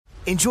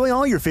Enjoy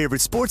all your favorite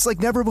sports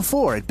like never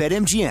before at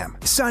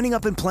BetMGM. Signing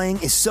up and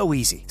playing is so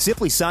easy.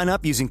 Simply sign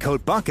up using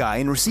code Buckeye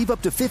and receive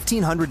up to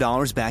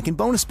 $1,500 back in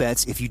bonus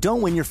bets if you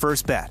don't win your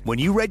first bet. When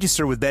you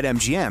register with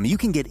BetMGM, you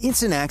can get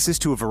instant access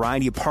to a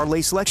variety of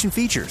parlay selection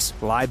features,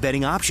 live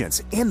betting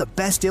options, and the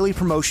best daily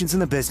promotions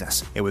in the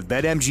business. And with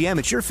BetMGM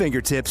at your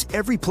fingertips,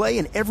 every play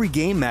and every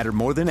game matter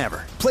more than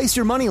ever. Place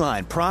your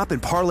moneyline, prop,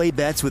 and parlay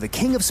bets with the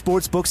king of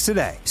sportsbooks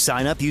today.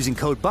 Sign up using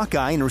code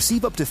Buckeye and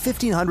receive up to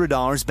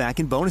 $1,500 back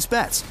in bonus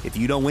bets if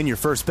you don't win your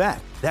first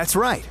bet. That's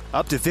right,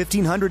 up to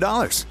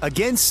 $1,500.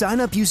 Again, sign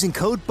up using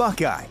code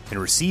Buckeye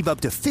and receive up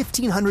to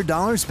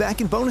 $1,500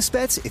 back in bonus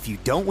bets if you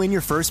don't win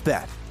your first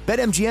bet.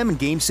 BetMGM and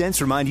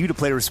GameSense remind you to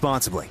play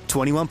responsibly.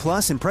 21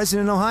 plus and present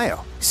in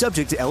Ohio.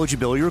 Subject to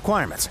eligibility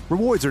requirements.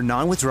 Rewards are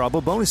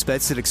non-withdrawable bonus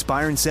bets that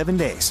expire in 7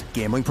 days.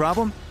 Gambling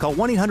problem? Call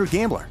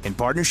 1-800-GAMBLER in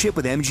partnership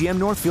with MGM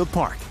Northfield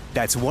Park.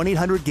 That's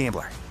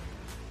 1-800-GAMBLER.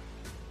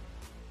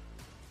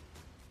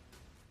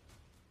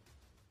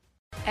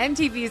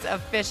 MTV's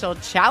official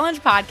Challenge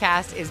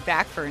podcast is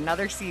back for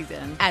another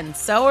season. And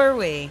so are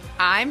we.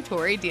 I'm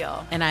Tori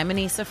Deal. And I'm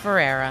Anissa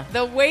Ferreira.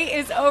 The wait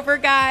is over,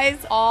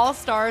 guys. All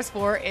Stars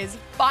 4 is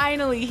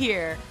finally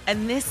here.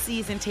 And this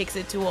season takes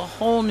it to a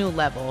whole new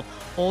level.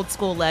 Old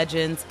school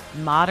legends,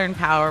 modern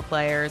power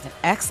players, and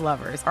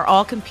ex-lovers are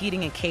all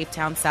competing in Cape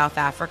Town, South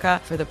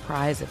Africa for the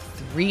prize of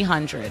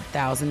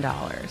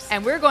 $300,000.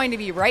 And we're going to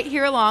be right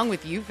here along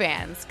with you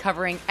fans,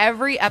 covering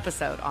every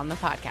episode on the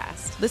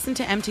podcast. Listen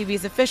to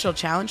MTV's official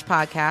Challenge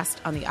podcast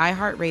on the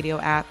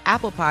iHeartRadio app,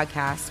 Apple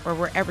Podcasts, or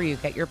wherever you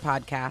get your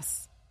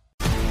podcasts.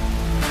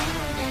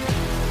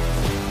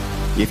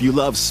 If you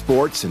love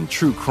sports and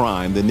true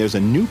crime, then there's a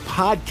new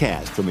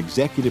podcast from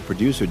executive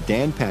producer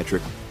Dan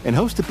Patrick and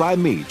hosted by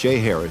me, Jay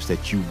Harris,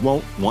 that you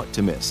won't want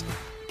to miss.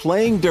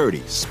 Playing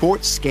Dirty: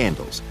 Sports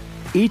Scandals.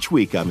 Each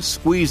week, I'm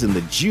squeezing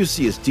the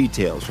juiciest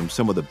details from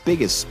some of the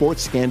biggest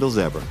sports scandals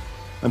ever.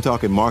 I'm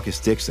talking Marcus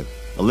Dixon,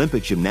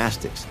 Olympic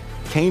gymnastics,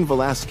 Cain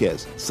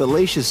Velasquez,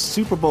 salacious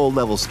Super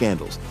Bowl-level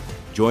scandals.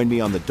 Join me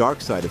on the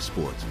dark side of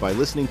sports by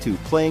listening to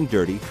Playing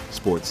Dirty: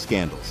 Sports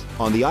Scandals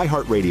on the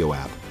iHeartRadio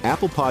app,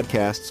 Apple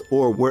Podcasts,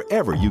 or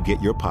wherever you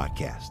get your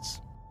podcasts.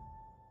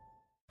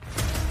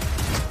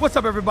 What's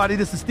up, everybody?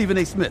 This is Stephen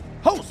A. Smith,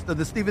 host of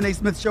the Stephen A.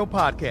 Smith Show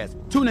podcast.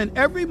 Tune in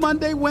every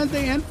Monday,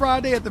 Wednesday, and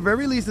Friday at the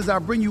very least as I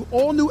bring you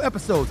all new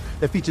episodes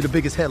that feature the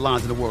biggest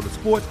headlines in the world of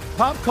sports,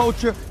 pop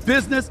culture,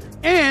 business,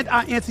 and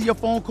I answer your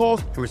phone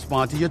calls and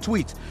respond to your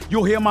tweets.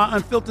 You'll hear my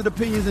unfiltered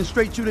opinions and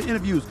straight-shooter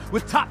interviews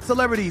with top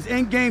celebrities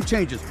and game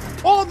changers.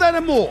 All of that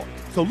and more.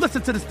 So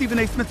listen to the Stephen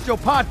A. Smith Show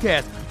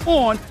podcast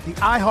on the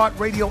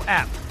iHeartRadio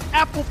app,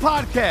 Apple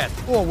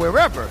Podcasts, or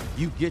wherever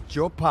you get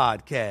your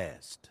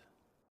podcast.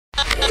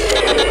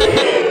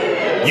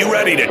 You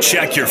ready to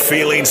check your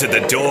feelings at the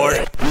door?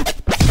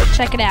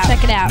 Check it out.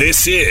 Check it out.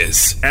 This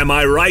is Am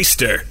I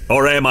Reister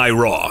or Am I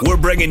Wrong? We're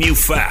bringing you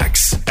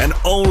facts and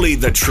only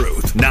the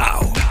truth. Now,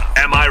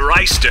 am I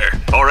Reister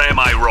or am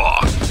I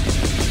wrong?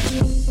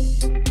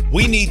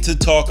 We need to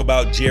talk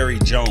about Jerry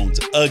Jones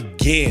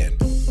again.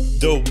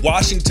 The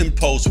Washington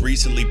Post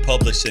recently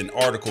published an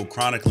article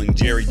chronicling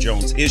Jerry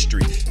Jones'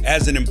 history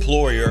as an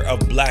employer of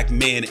black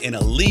men in a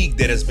league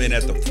that has been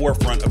at the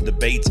forefront of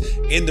debates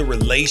in the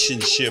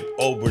relationship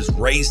over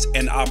race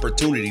and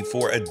opportunity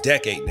for a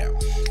decade now.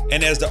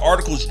 And as the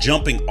article's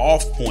jumping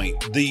off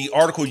point, the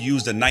article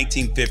used a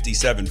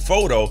 1957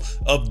 photo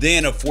of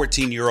then a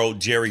 14-year-old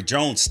Jerry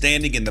Jones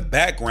standing in the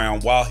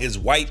background while his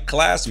white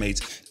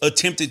classmates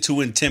attempted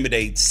to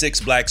intimidate 6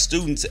 black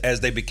students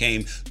as they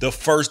became the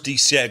first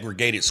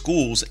desegregated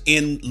schools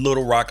in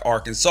Little Rock,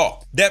 Arkansas.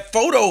 That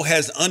photo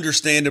has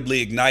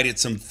understandably ignited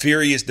some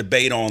furious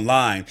debate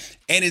online,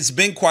 and it's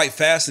been quite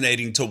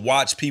fascinating to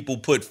watch people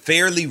put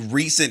fairly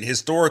recent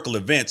historical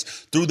events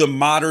through the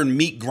modern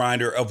meat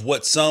grinder of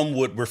what some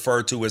would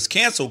refer to as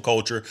cancel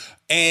culture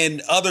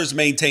and others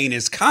maintain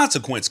as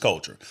consequence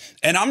culture.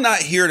 And I'm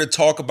not here to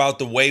talk about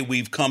the way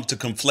we've come to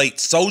conflate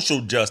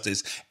social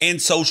justice and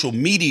social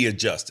media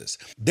justice.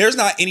 There's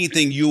not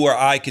anything you or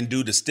I can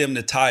do to stem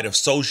the tide of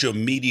social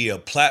media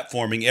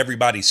platforming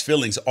everybody's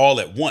feelings all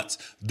at once.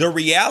 The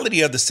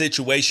reality of the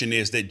situation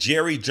is that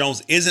Jerry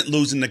Jones isn't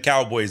losing the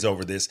Cowboys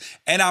over this,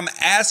 and I'm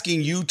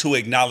asking you to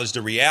acknowledge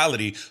the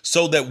reality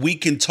so that we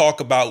can talk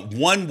about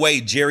one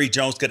way Jerry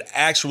Jones could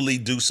actually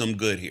do some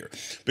good here.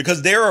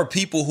 Because there are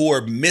people who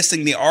are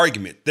missing the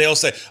argument. They'll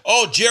say,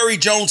 oh, Jerry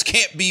Jones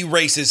can't be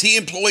racist. He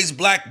employs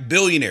black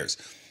billionaires.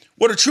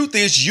 Well, the truth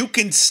is you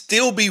can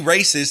still be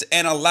racist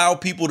and allow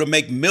people to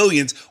make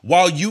millions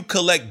while you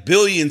collect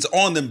billions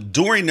on them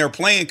during their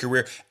playing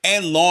career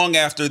and long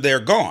after they're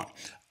gone.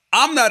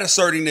 I'm not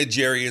asserting that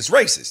Jerry is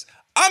racist.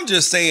 I'm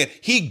just saying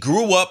he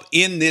grew up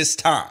in this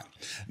time.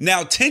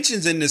 Now,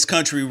 tensions in this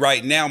country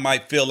right now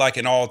might feel like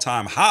an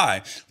all-time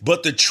high,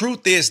 but the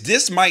truth is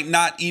this might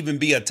not even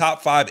be a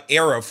top 5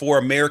 era for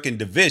American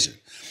division.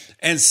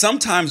 And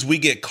sometimes we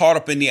get caught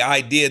up in the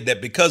idea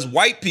that because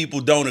white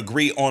people don't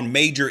agree on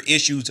major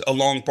issues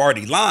along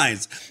party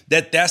lines,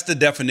 that's the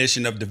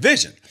definition of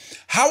division.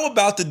 How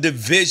about the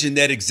division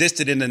that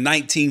existed in the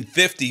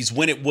 1950s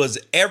when it was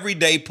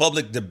everyday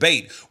public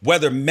debate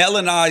whether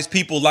melanized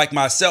people like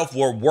myself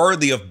were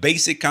worthy of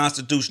basic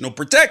constitutional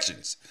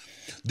protections?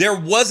 There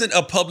wasn't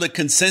a public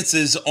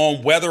consensus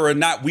on whether or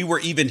not we were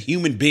even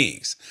human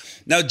beings.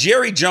 Now,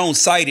 Jerry Jones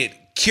cited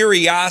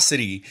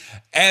curiosity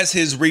as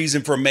his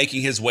reason for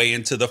making his way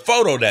into the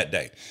photo that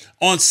day.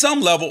 On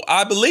some level,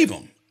 I believe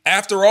him.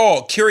 After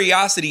all,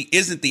 curiosity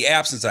isn't the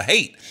absence of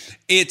hate.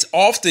 It's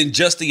often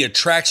just the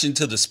attraction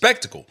to the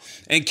spectacle.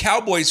 And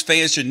Cowboys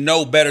fans should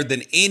know better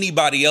than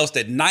anybody else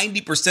that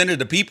 90% of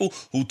the people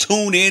who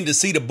tune in to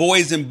see the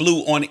boys in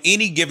blue on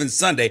any given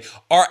Sunday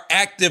are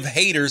active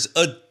haters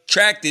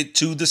attracted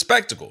to the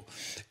spectacle.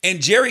 And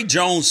Jerry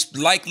Jones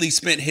likely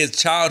spent his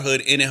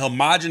childhood in a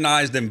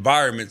homogenized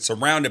environment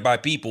surrounded by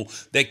people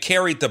that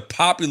carried the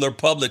popular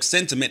public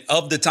sentiment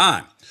of the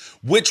time,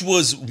 which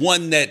was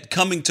one that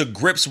coming to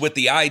grips with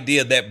the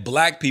idea that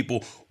black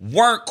people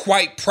weren't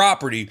quite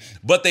property,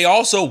 but they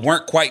also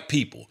weren't quite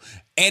people.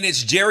 And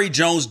it's Jerry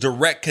Jones'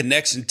 direct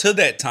connection to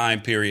that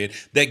time period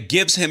that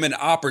gives him an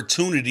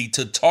opportunity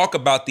to talk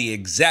about the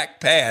exact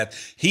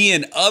path he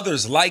and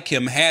others like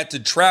him had to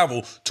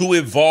travel to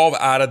evolve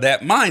out of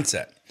that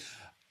mindset.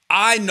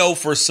 I know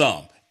for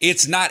some,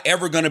 it's not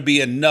ever going to be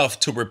enough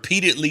to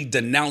repeatedly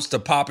denounce the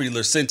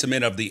popular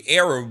sentiment of the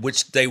era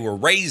which they were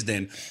raised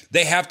in.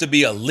 They have to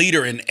be a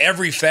leader in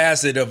every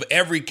facet of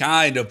every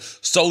kind of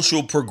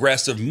social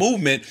progressive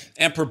movement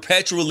and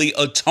perpetually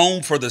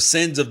atone for the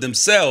sins of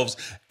themselves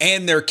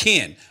and their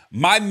kin.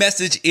 My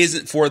message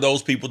isn't for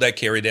those people that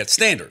carry that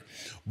standard,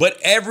 but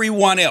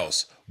everyone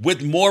else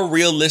with more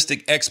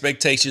realistic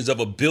expectations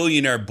of a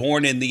billionaire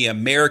born in the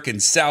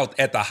American South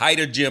at the height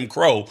of Jim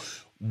Crow.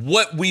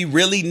 What we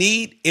really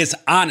need is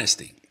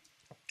honesty.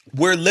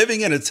 We're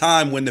living in a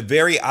time when the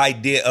very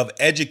idea of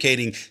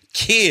educating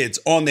kids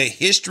on the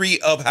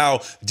history of how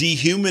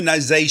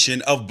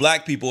dehumanization of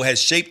black people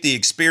has shaped the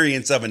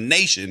experience of a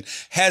nation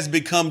has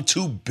become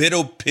too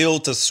bitter pill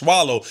to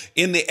swallow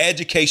in the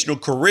educational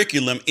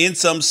curriculum in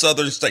some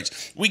southern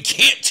states. We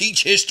can't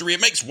teach history.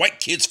 It makes white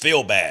kids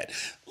feel bad.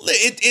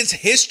 It's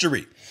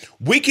history.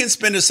 We can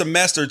spend a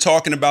semester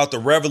talking about the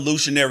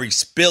revolutionary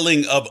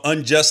spilling of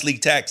unjustly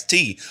taxed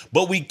tea,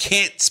 but we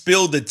can't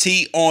spill the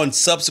tea on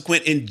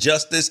subsequent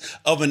injustice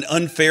of an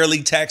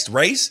unfairly taxed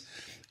race.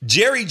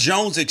 Jerry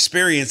Jones'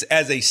 experience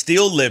as a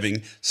still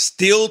living,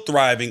 still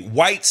thriving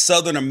white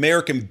Southern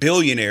American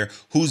billionaire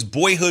whose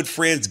boyhood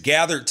friends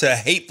gathered to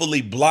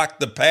hatefully block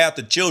the path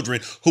of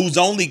children whose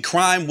only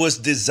crime was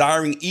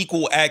desiring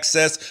equal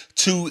access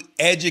to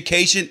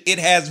education, it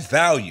has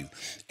value.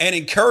 And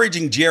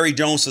encouraging Jerry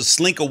Jones to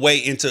slink away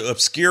into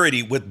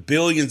obscurity with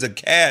billions of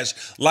cash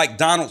like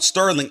Donald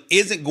Sterling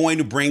isn't going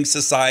to bring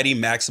society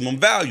maximum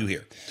value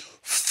here.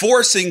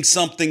 Forcing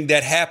something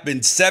that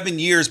happened 7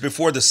 years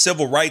before the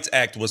Civil Rights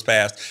Act was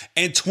passed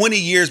and 20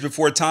 years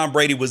before Tom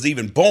Brady was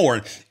even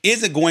born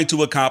isn't going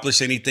to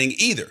accomplish anything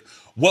either.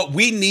 What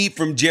we need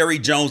from Jerry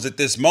Jones at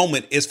this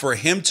moment is for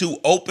him to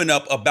open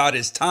up about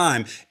his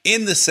time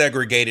in the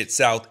segregated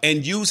South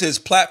and use his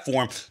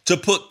platform to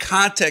put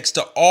context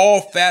to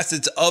all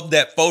facets of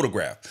that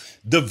photograph.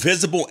 The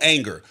visible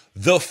anger,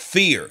 the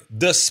fear,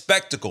 the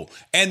spectacle,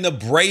 and the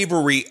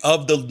bravery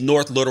of the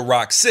North Little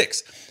Rock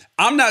Six.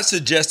 I'm not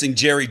suggesting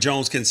Jerry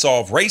Jones can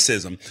solve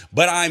racism,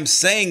 but I'm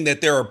saying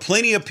that there are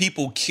plenty of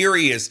people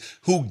curious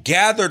who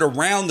gathered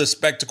around the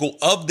spectacle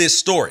of this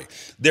story.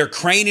 They're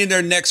craning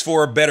their necks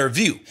for a better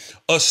view.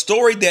 A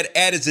story that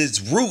at its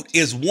root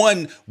is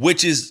one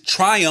which is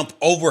triumph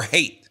over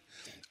hate.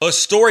 A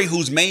story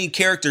whose main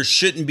character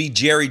shouldn't be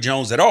Jerry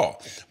Jones at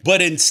all,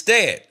 but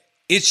instead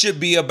it should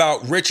be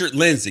about Richard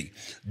Lindsay,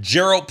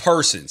 Gerald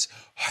Persons,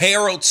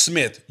 Harold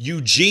Smith,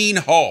 Eugene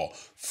Hall,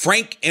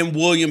 Frank and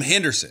William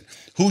Henderson,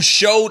 who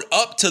showed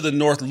up to the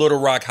North Little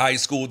Rock High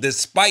School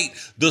despite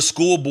the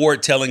school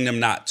board telling them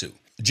not to.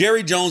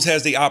 Jerry Jones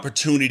has the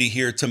opportunity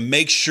here to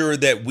make sure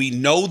that we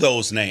know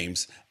those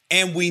names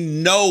and we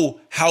know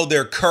how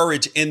their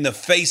courage in the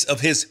face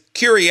of his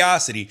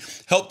curiosity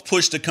helped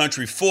push the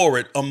country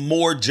forward a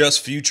more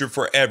just future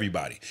for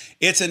everybody.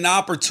 It's an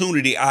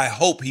opportunity I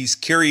hope he's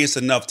curious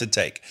enough to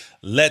take.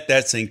 Let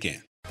that sink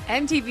in.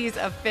 MTV's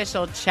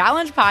official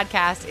Challenge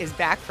podcast is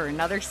back for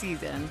another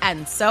season.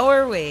 And so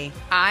are we.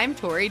 I'm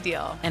Tori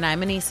Deal. And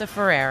I'm Anissa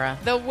Ferreira.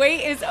 The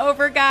wait is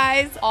over,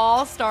 guys.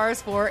 All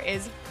Stars 4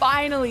 is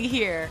finally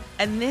here.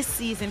 And this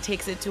season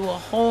takes it to a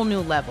whole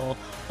new level.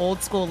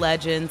 Old school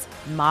legends,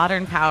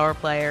 modern power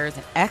players,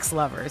 and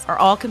ex-lovers are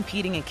all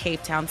competing in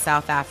Cape Town,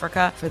 South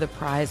Africa for the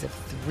prize of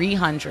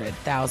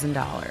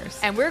 $300,000.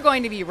 And we're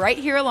going to be right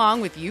here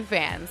along with you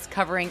fans,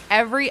 covering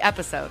every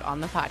episode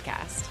on the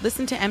podcast.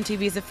 Listen to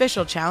MTV's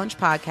official Challenge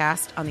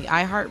podcast on the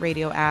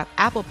iHeartRadio app,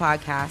 Apple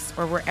Podcasts,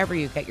 or wherever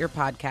you get your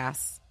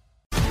podcasts.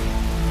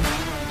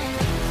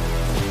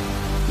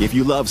 If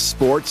you love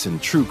sports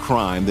and true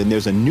crime, then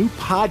there's a new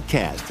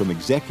podcast from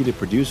executive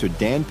producer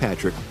Dan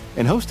Patrick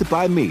and hosted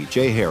by me,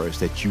 Jay Harris,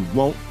 that you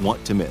won't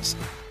want to miss.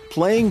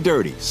 Playing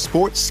Dirty: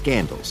 Sports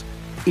Scandals.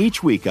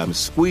 Each week, I'm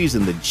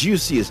squeezing the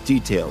juiciest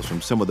details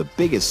from some of the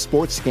biggest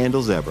sports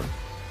scandals ever.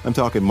 I'm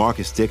talking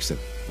Marcus Dixon,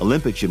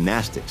 Olympic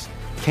gymnastics,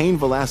 Cain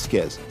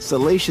Velasquez,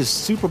 salacious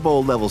Super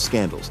Bowl-level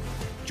scandals.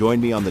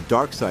 Join me on the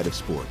dark side of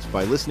sports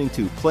by listening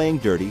to Playing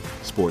Dirty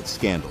Sports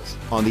Scandals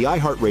on the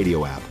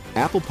iHeartRadio app,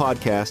 Apple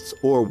Podcasts,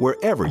 or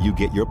wherever you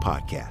get your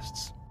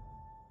podcasts.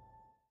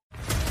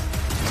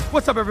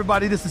 What's up,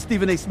 everybody? This is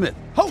Stephen A. Smith,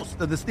 host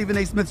of the Stephen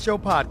A. Smith Show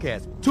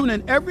podcast. Tune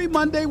in every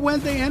Monday,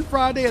 Wednesday, and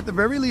Friday at the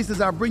very least as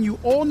I bring you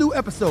all new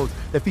episodes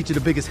that feature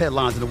the biggest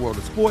headlines in the world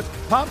of sports,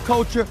 pop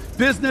culture,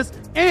 business,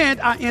 and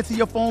I answer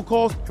your phone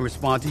calls and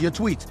respond to your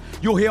tweets.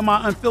 You'll hear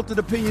my unfiltered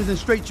opinions and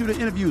straight-shooter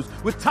interviews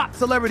with top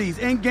celebrities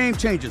and game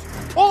changers.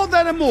 All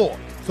that and more.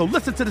 So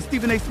listen to the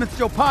Stephen A. Smith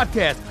Show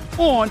podcast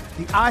on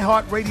the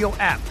iHeartRadio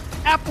app,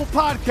 Apple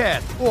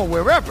Podcasts, or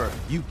wherever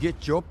you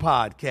get your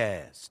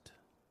podcast.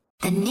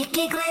 The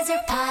Nikki Glaser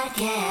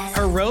Podcast.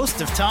 Her roast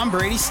of Tom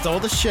Brady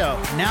stole the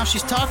show. Now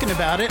she's talking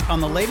about it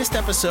on the latest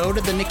episode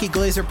of the Nikki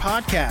Glaser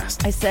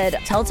Podcast. I said,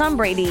 tell Tom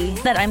Brady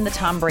that I'm the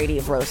Tom Brady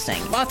of roasting.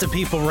 Lots of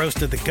people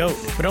roasted the GOAT,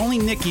 but only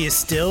Nikki is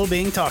still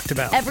being talked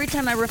about. Every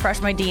time I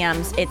refresh my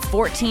DMs, it's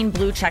 14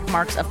 blue check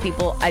marks of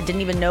people I didn't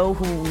even know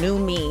who knew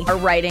me are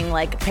writing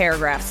like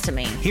paragraphs to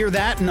me. Hear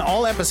that in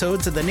all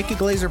episodes of the Nikki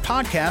Glaser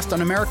Podcast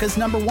on America's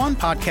 #1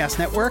 podcast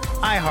network,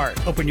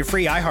 iHeart. Open your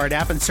free iHeart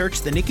app and search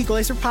the Nikki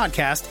Glaser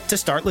Podcast to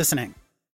start listening.